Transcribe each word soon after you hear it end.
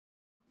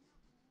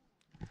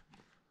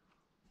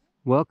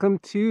Welcome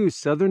to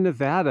Southern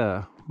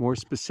Nevada, more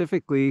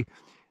specifically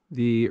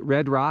the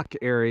Red Rock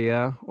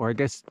area, or I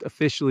guess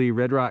officially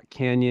Red Rock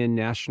Canyon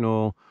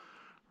National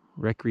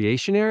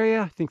Recreation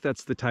Area. I think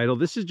that's the title.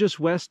 This is just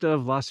west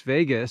of Las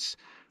Vegas.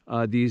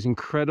 These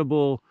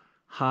incredible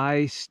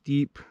high,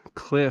 steep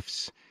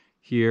cliffs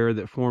here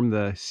that form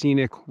the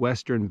scenic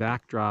western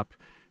backdrop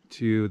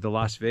to the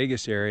Las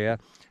Vegas area.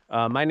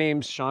 My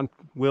name's Shawn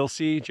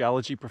Willsey,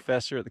 geology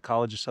professor at the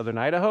College of Southern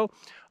Idaho.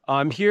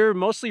 I'm here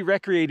mostly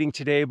recreating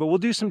today, but we'll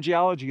do some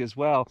geology as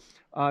well.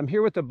 I'm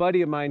here with a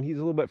buddy of mine. He's a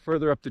little bit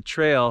further up the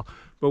trail,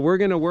 but we're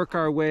going to work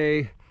our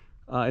way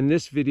in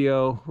this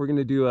video. We're going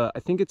to do I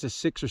think it's a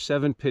 6 or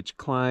 7 pitch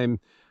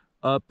climb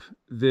up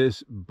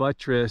this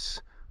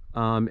buttress,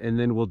 and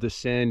then we'll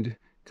descend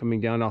coming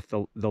down off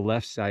the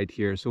left side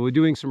here. So we're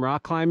doing some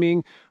rock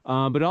climbing,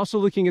 but also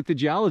looking at the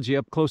geology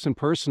up close and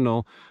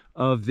personal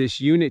of this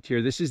unit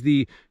here. This is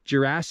the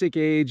Jurassic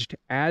aged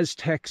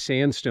Aztec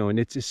Sandstone.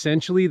 It's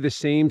essentially the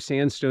same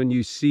sandstone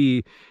you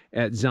see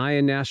at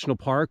Zion National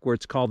Park, where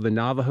it's called the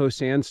Navajo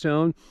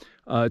Sandstone.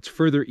 It's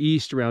further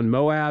east around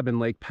Moab and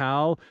Lake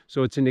Powell.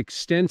 So it's an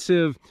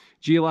extensive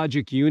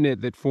geologic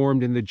unit that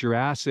formed in the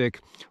Jurassic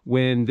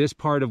when this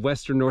part of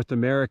Western North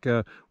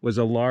America was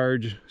a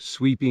large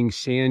sweeping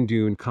sand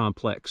dune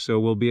complex. So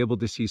we'll be able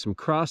to see some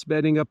cross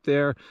bedding up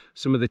there,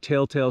 some of the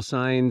telltale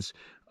signs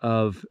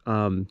of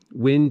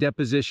wind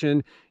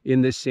deposition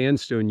in this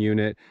sandstone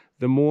unit.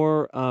 The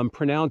more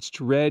pronounced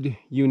red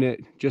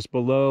unit just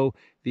below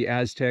the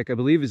Aztec, I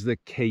believe, is the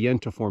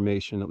Kayenta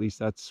Formation. At least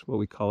that's what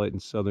we call it in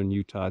southern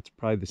Utah. It's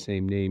probably the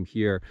same name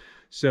here.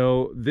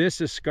 So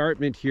this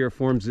escarpment here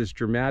forms this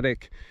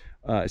dramatic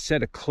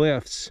set of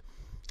cliffs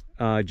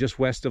just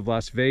west of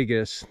Las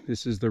Vegas.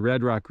 This is the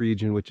Red Rock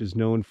region, which is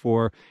known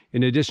for,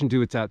 in addition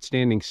to its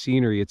outstanding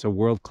scenery, it's a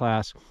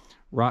world-class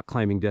rock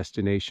climbing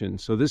destination.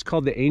 So this is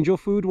called the Angel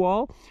Food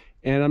Wall,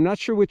 and I'm not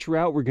sure which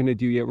route we're going to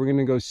do yet. We're going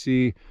to go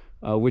see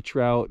which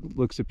route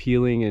looks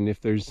appealing, and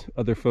if there's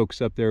other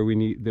folks up there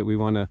we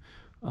want to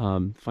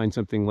find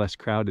something less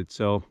crowded.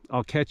 So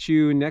I'll catch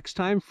you next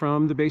time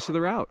from the base of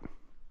the route.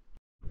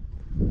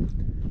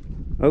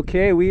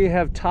 Okay, we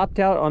have topped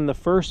out on the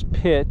first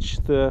pitch.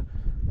 The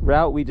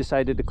route we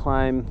decided to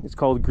climb is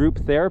called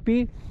Group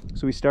Therapy.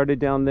 So we started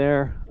down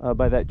there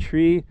by that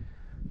tree,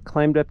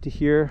 climbed up to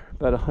here,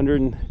 about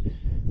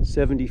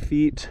 170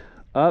 feet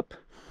up.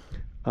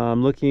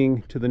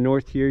 Looking to the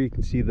north here, you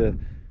can see the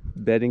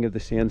bedding of the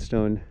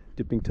sandstone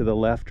dipping to the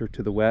left or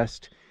to the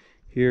west.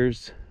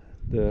 Here's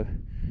the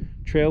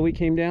trail we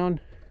came down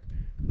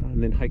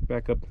and then hiked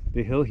back up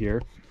the hill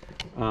here.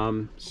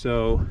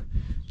 So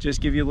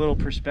just give you a little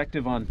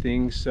perspective on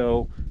things.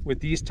 So with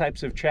these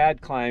types of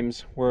trad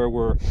climbs where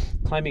we're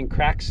climbing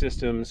crack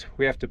systems,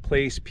 we have to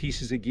place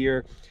pieces of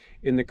gear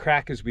in the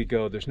crack as we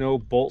go. There's no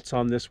bolts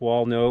on this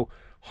wall, no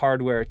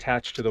hardware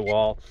attached to the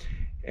wall.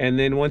 And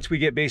then once we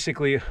get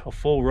basically a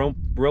full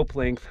rope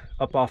length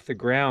up off the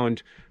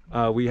ground,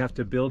 we have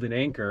to build an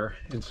anchor.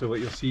 And so what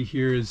you'll see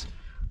here is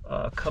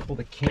a couple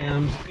of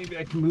cams. Maybe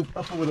I can move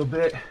up a little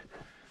bit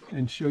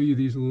and show you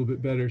these a little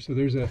bit better. So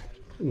there's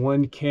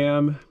one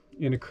cam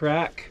in a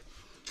crack.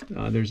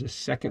 There's a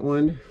second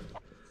one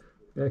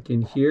back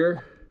in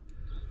here,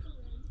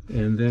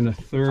 and then a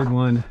third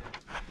one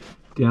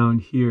down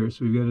here.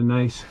 So we've got a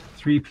nice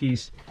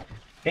 3-piece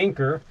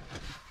anchor,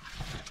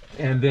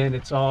 and then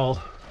it's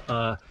all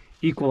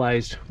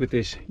equalized with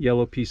this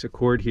yellow piece of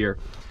cord here.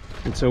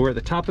 And so we're at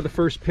the top of the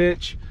first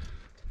pitch.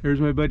 There's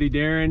my buddy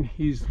Darren.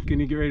 He's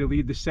gonna get ready to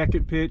lead the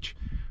second pitch.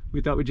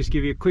 We thought we'd just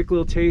give you a quick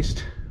little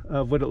taste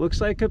of what it looks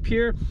like up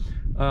here.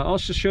 I'll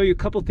also show you a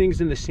couple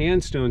things in the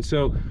sandstone.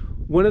 So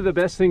one of the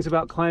best things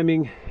about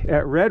climbing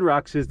at Red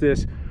Rocks is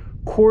this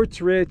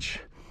quartz-rich,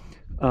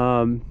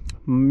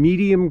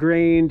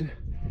 medium-grained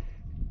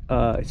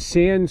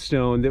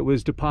sandstone that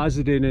was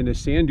deposited in a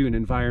sand dune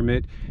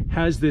environment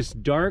has this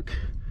dark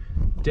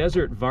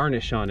desert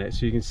varnish on it.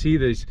 So you can see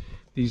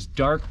these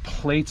dark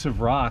plates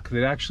of rock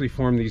that actually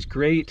form these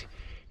great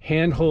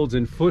handholds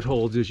and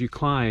footholds as you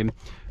climb.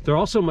 They're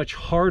also much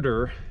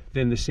harder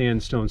than the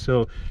sandstone,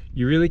 so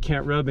you really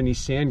can't rub any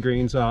sand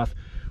grains off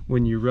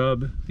when you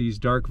rub these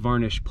dark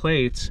varnish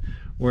plates,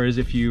 whereas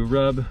if you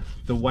rub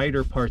the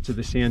whiter parts of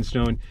the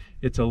sandstone,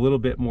 it's a little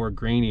bit more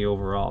grainy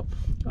overall.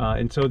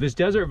 And so this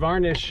desert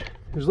varnish,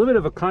 there's a little bit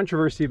of a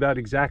controversy about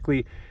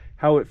exactly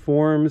how it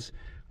forms.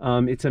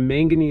 It's a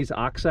manganese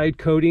oxide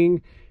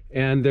coating,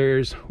 and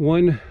there's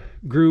one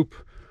group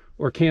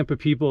or camp of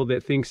people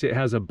that thinks it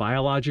has a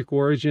biologic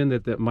origin,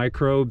 that the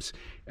microbes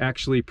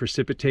actually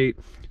precipitate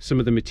some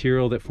of the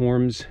material that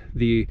forms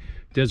the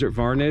desert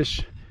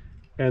varnish.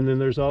 And then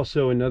there's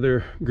also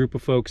another group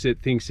of folks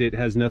that thinks it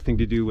has nothing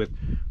to do with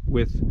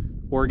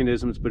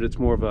organisms, but it's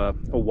more of a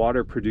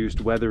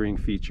water-produced weathering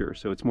feature,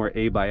 so it's more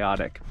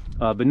abiotic.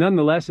 But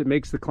nonetheless, it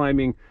makes the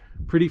climbing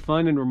pretty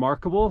fun and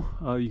remarkable.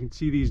 You can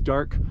see these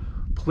dark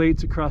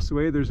plates across the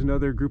way. There's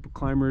another group of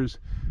climbers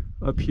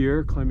up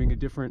here climbing a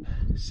different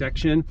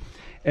section.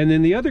 And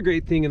then the other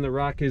great thing in the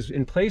rock is,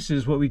 in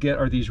places, what we get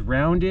are these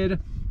rounded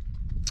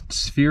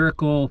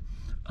spherical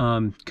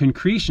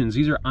concretions.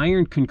 These are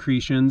iron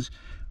concretions.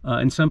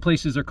 In some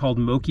places they're called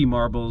Moki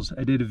marbles.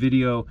 I did a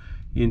video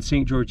in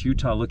St. George,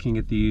 Utah, looking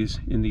at these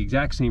in the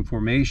exact same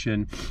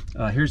formation.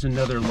 Here's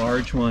another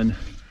large one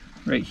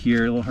right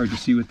here. A little hard to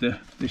see with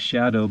the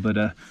shadow, but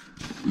let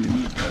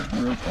me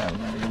rotate that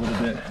a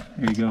little bit.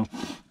 There you go.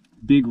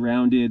 Big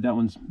rounded, that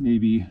one's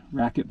maybe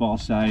racquetball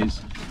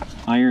size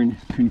iron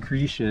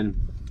concretion.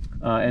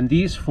 And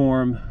these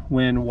form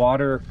when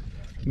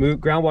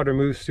groundwater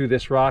moves through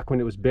this rock when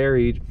it was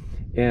buried,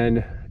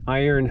 and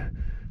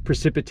iron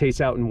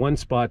precipitates out in one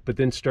spot, but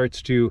then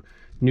starts to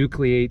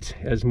nucleate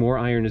as more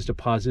iron is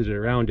deposited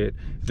around it.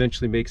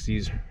 Eventually makes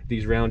these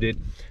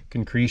rounded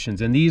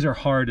concretions. And these are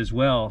hard as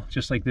well,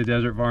 just like the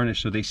desert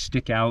varnish, so they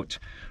stick out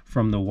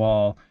from the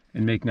wall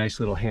and make nice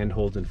little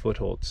handholds and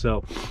footholds.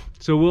 So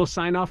we'll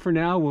sign off for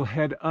now. We'll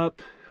head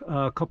up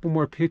a couple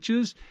more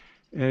pitches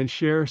and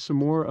share some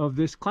more of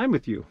this climb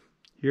with you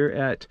here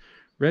at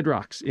Red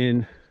Rocks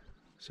in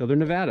Southern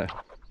Nevada.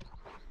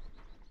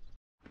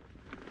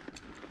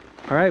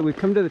 All right, we've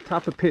come to the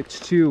top of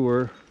pitch 2,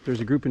 where there's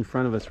a group in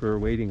front of us we're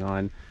waiting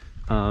on.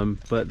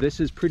 But this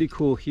is pretty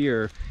cool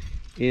here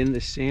in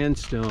the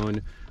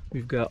sandstone.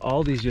 We've got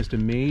all these just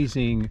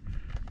amazing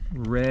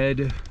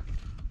red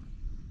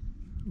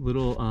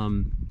little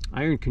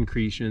iron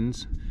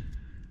concretions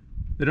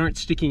that aren't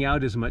sticking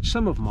out as much.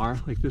 Some of them are,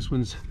 like this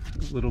one's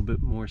a little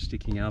bit more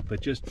sticking out,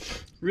 but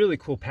just really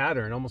cool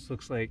pattern. Almost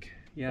looks like,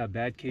 yeah, a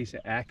bad case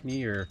of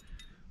acne or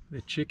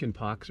the chicken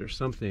pox or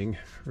something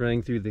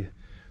running through the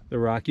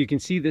rock. You can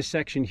see this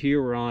section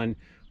here we're on,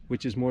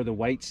 which is more the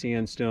white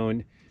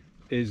sandstone,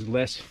 is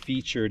less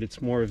featured.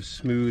 It's more of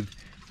smooth,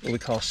 what we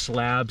call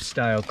slab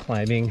style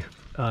climbing.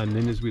 And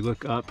then as we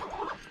look up,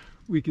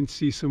 we can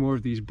see some more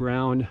of these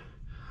brown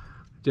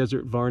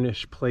desert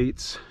varnish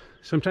plates.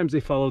 Sometimes they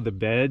follow the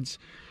beds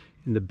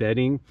and the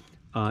bedding,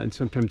 and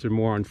sometimes they're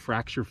more on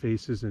fracture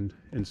faces and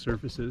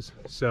surfaces.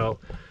 So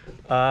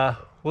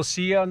we'll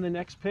see you on the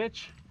next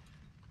pitch.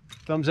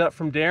 Thumbs up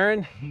from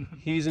Darren,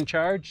 he's in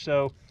charge.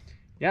 So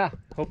yeah,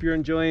 hope you're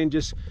enjoying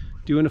just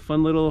doing a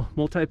fun little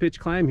multi-pitch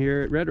climb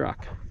here at Red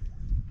Rock.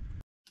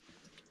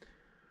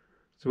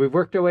 So we've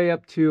worked our way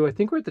up to, I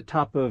think we're at the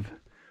top of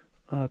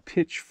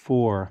pitch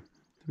 4.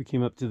 We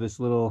came up to this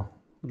little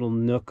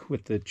nook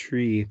with the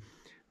tree.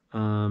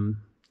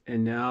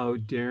 And now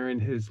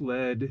Darren has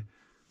led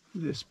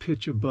this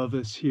pitch above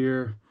us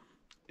here,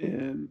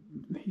 and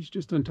he's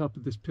just on top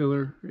of this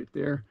pillar right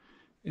there.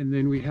 And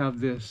then we have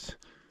this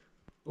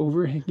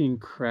overhanging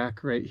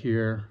crack right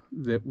here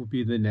that will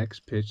be the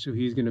next pitch. So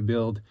he's going to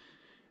build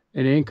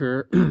an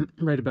anchor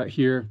right about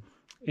here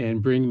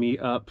and bring me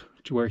up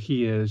to where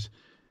he is,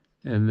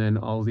 and then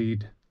I'll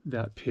lead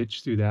that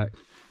pitch through that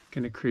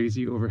kind of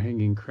crazy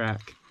overhanging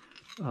crack.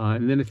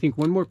 And then I think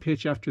one more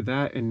pitch after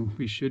that and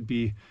we should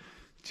be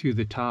to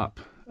the top.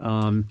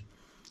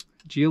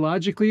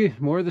 Geologically,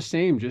 more of the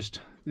same, just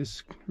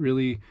this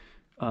really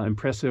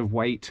impressive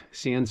white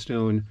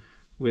sandstone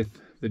with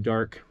the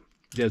dark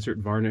desert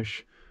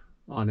varnish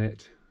on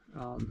it.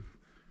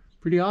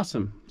 Pretty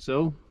awesome.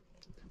 So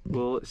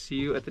we'll see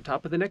you at the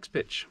top of the next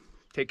pitch.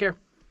 Take care.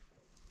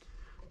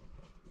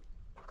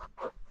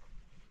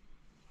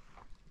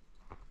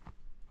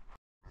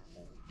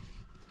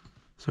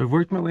 So I've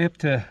worked my way up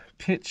to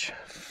pitch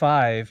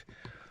 5.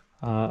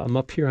 I'm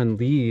up here on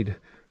lead,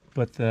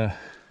 but the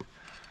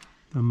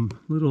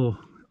little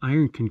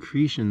iron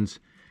concretions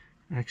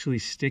actually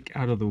stick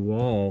out of the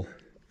wall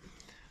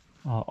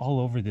all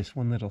over this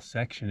one little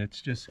section.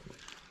 It's just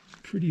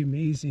pretty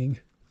amazing.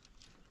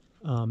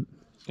 And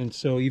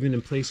so even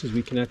in places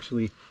we can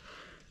actually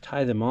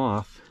tie them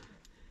off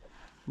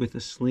with a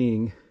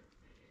sling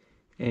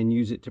and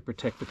use it to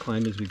protect the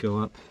climb as we go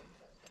up.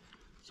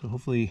 So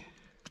hopefully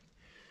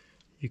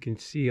you can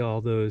see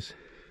all those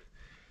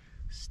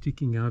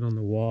sticking out on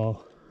the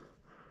wall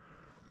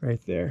right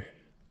there.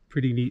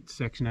 Pretty neat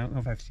section. I don't know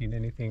if I've seen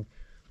anything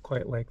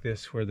quite like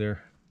this where the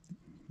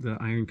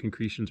iron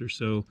concretions are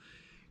so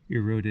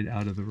eroded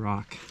out of the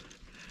rock.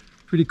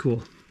 Pretty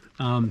cool.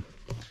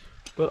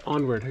 But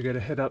onward, I gotta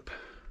head up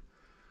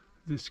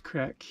this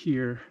crack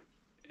here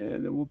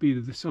and then we'll be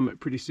to the summit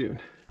pretty soon.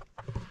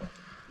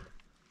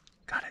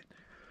 Got it.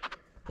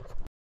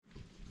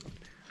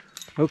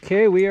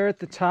 Okay, we are at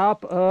the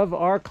top of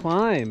our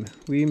climb.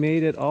 We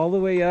made it all the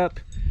way up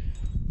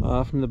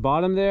from the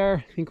bottom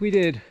there. I think we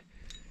did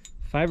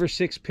 5 or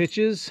 6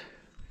 pitches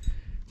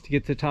to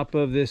get to the top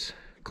of this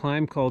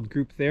climb called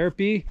group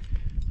therapy.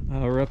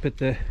 We're up at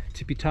the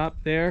tippy top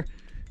there.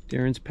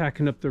 Darren's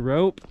packing up the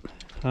rope.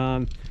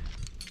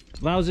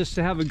 Allows us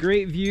to have a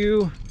great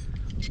view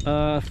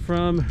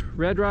from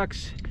Red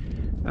Rocks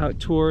out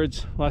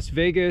towards Las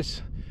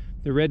Vegas.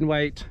 The red and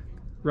white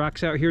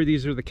rocks out here,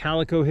 these are the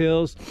Calico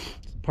Hills,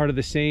 part of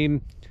the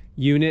same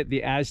unit,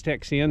 the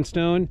Aztec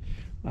Sandstone.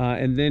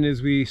 And then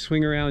as we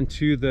swing around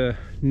to the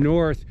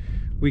north,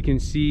 we can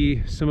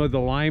see some of the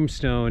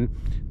limestone,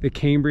 the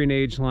Cambrian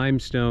age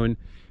limestone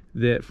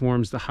that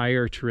forms the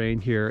higher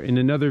terrain here. In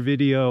another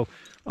video,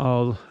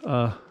 I'll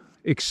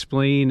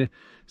explain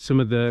some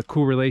of the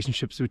cool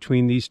relationships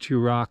between these two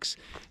rocks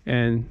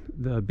and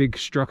the big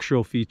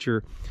structural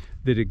feature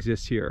that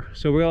exists here.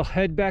 So we'll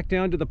head back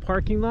down to the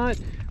parking lot.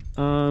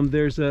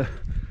 There's a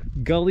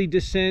gully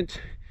descent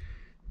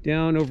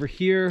down over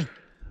here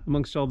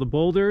amongst all the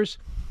boulders.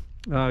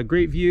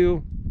 Great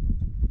view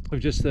of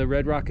just the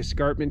red rock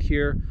escarpment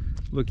here,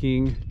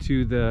 looking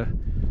to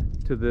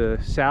the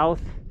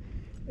south.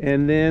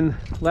 And then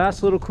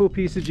last little cool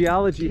piece of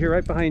geology here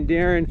right behind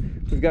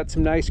Darren, we've got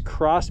some nice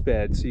cross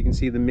beds. So you can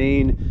see the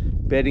main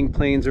bedding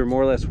planes are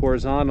more or less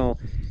horizontal,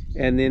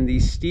 and then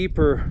these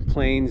steeper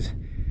planes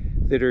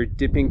that are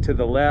dipping to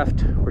the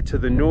left or to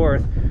the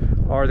north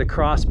are the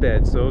cross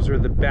beds. Those are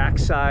the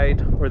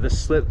backside or the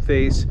slip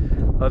face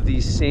of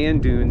these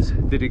sand dunes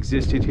that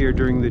existed here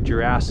during the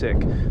Jurassic.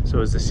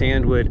 So as the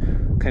sand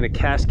would kind of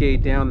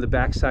cascade down the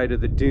backside of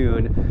the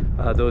dune,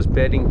 those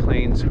bedding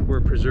planes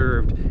were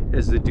preserved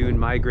as the dune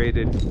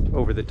migrated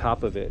over the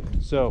top of it.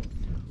 So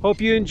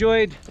hope you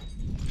enjoyed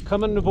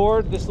coming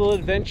aboard this little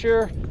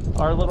adventure,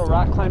 our little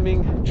rock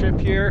climbing trip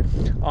here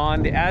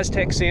on the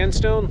Aztec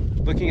Sandstone,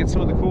 looking at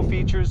some of the cool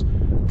features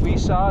we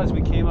saw as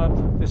we came up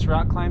this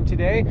rock climb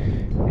today.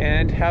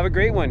 And have a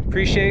great one.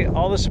 Appreciate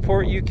all the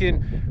support you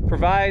can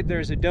provide.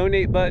 There's a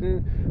donate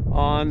button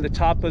on the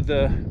top of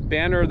the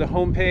banner of the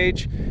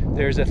homepage.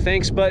 There's a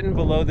thanks button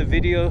below the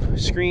video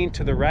screen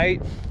to the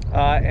right,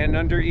 and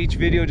under each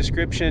video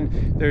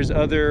description there's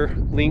other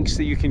links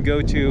that you can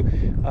go to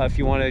if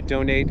you want to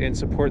donate and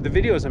support the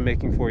videos I'm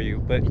making for you.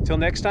 But until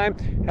next time,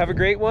 have a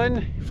great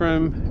one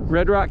from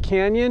Red Rock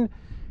Canyon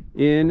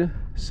in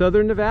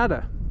southern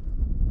Nevada.